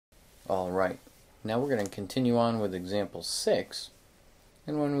Alright, now we're going to continue on with example 6,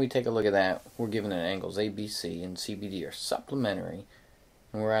 and when we take a look at that, we're given that angles ABC and CBD are supplementary,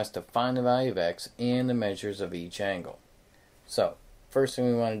 and we're asked to find the value of x and the measures of each angle. So, first thing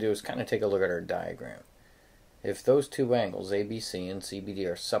we want to do is kind of take a look at our diagram. If those two angles, ABC and CBD,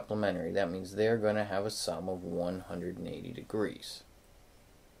 are supplementary, that means they're going to have a sum of 180 degrees.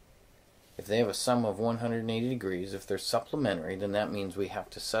 If they have a sum of 180 degrees, if they're supplementary, then that means we have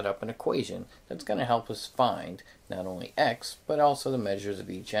to set up an equation that's going to help us find not only x, but also the measures of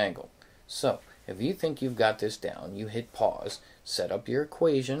each angle. So, if you think you've got this down, you hit pause, set up your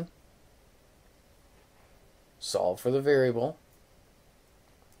equation, solve for the variable,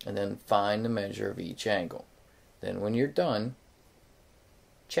 and then find the measure of each angle. Then when you're done,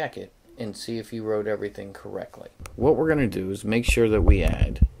 check it and see if you wrote everything correctly. What we're going to do is make sure that we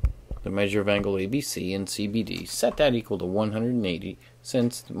add the measure of angle ABC and CBD, set that equal to 180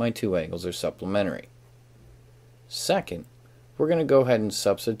 since my two angles are supplementary. Second, we're going to go ahead and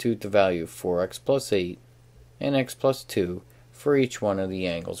substitute the value of 4x plus 8 and x plus 2 for each one of the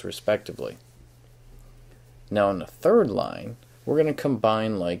angles respectively. Now in the third line, we're going to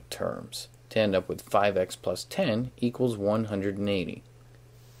combine like terms to end up with 5x plus 10 equals 180.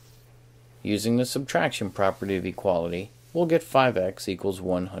 Using the subtraction property of equality, we'll get 5x equals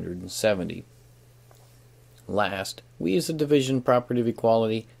 170. Last, we use the division property of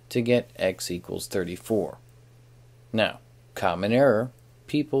equality to get x equals 34. Now, common error,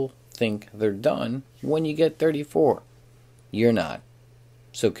 people think they're done when you get 34. You're not.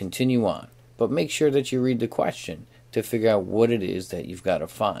 So continue on, but make sure that you read the question to figure out what it is that you've got to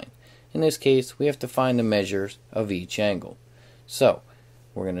find. In this case, we have to find the measures of each angle. So,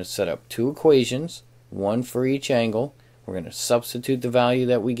 we're going to set up two equations, one for each angle. We're going to substitute the value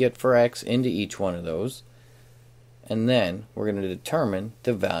that we get for x into each one of those, and then we're going to determine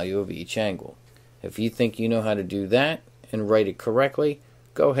the value of each angle. If you think you know how to do that and write it correctly,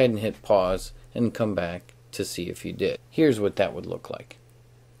 go ahead and hit pause and come back to see if you did. Here's what that would look like.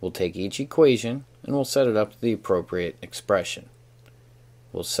 We'll take each equation and we'll set it up to the appropriate expression.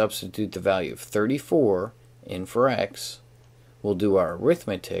 We'll substitute the value of 34 in for x. We'll do our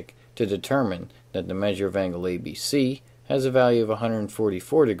arithmetic to determine that the measure of angle ABC has a value of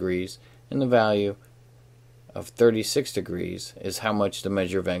 144 degrees and the value of 36 degrees is how much the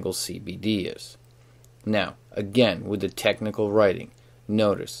measure of angle CBD is. Now, again, with the technical writing,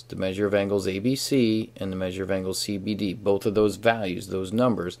 notice the measure of angles ABC and the measure of angle CBD, both of those values, those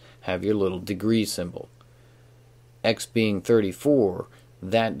numbers, have your little degree symbol. X being 34,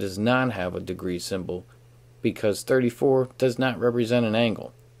 that does not have a degree symbol because 34 does not represent an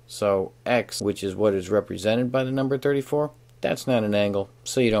angle. So x, which is what is represented by the number 34, that's not an angle,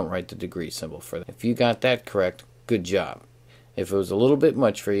 so you don't write the degree symbol for that. If you got that correct, good job. If it was a little bit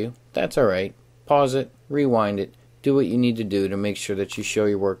much for you, that's alright. Pause it, rewind it, do what you need to do to make sure that you show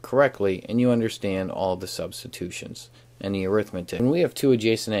your work correctly and you understand all of the substitutions and the arithmetic. When we have two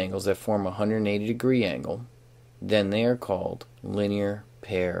adjacent angles that form a 180 degree angle, then they are called linear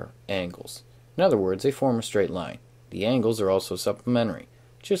pair angles. In other words, they form a straight line. The angles are also supplementary,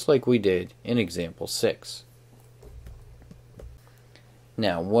 just like we did in example 6.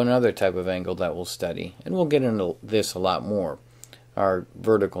 Now, one other type of angle that we'll study, and we'll get into this a lot more, are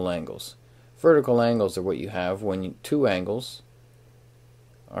vertical angles. Vertical angles are what you have when two angles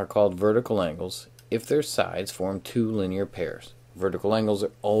are called vertical angles if their sides form two linear pairs. Vertical angles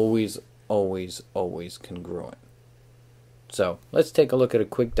are always congruent. So, let's take a look at a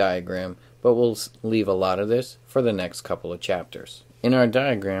quick diagram, but we'll leave a lot of this for the next couple of chapters. In our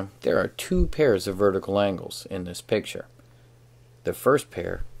diagram, there are two pairs of vertical angles in this picture. The first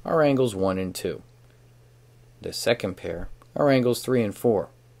pair are angles 1 and 2. The second pair are angles 3 and 4.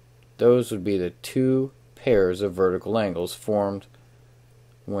 Those would be the two pairs of vertical angles formed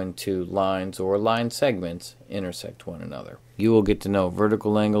when two lines or line segments intersect one another. You will get to know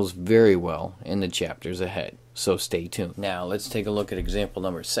vertical angles very well in the chapters ahead, so stay tuned. Now let's take a look at example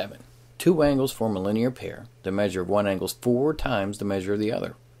number 7. Two angles form a linear pair. The measure of one angle is 4 times the measure of the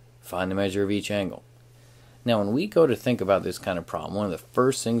other. Find the measure of each angle. Now when we go to think about this kind of problem, one of the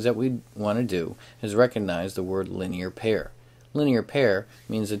first things that we want to do is recognize the word linear pair. Linear pair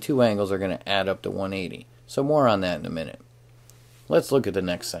means the two angles are going to add up to 180. So more on that in a minute. Let's look at the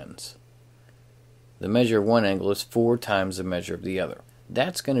next sentence. The measure of one angle is 4 times the measure of the other.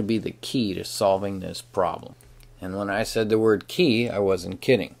 That's going to be the key to solving this problem. And when I said the word key, I wasn't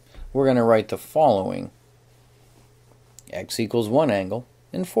kidding. We're going to write the following. X equals one angle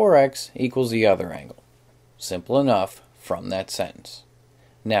and 4x equals the other angle. Simple enough from that sentence.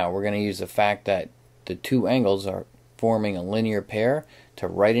 Now we're going to use the fact that the two angles are forming a linear pair to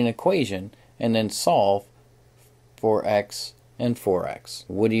write an equation and then solve for x and 4x.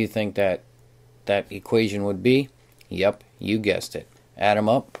 What do you think that equation would be? Yep, you guessed it. Add them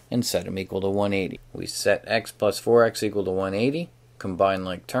up and set them equal to 180. We set x plus 4x equal to 180. Combine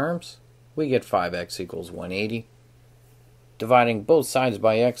like terms. We get 5x equals 180. Dividing both sides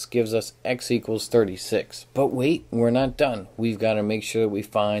by x gives us x equals 36. But wait, we're not done. We've got to make sure that we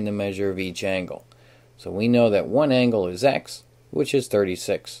find the measure of each angle. So we know that one angle is x, which is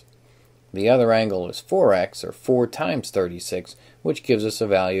 36. The other angle is 4x, or 4 times 36, which gives us a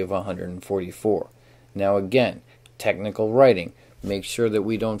value of 144. Now again, technical writing. Make sure that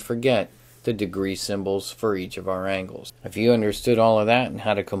we don't forget the degree symbols for each of our angles. If you understood all of that and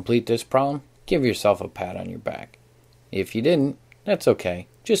how to complete this problem, give yourself a pat on your back. If you didn't, that's okay.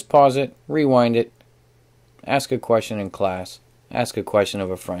 Just pause it, rewind it, ask a question in class, ask a question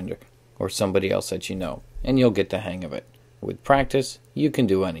of a friend or somebody else that you know, and you'll get the hang of it. With practice, you can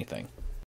do anything.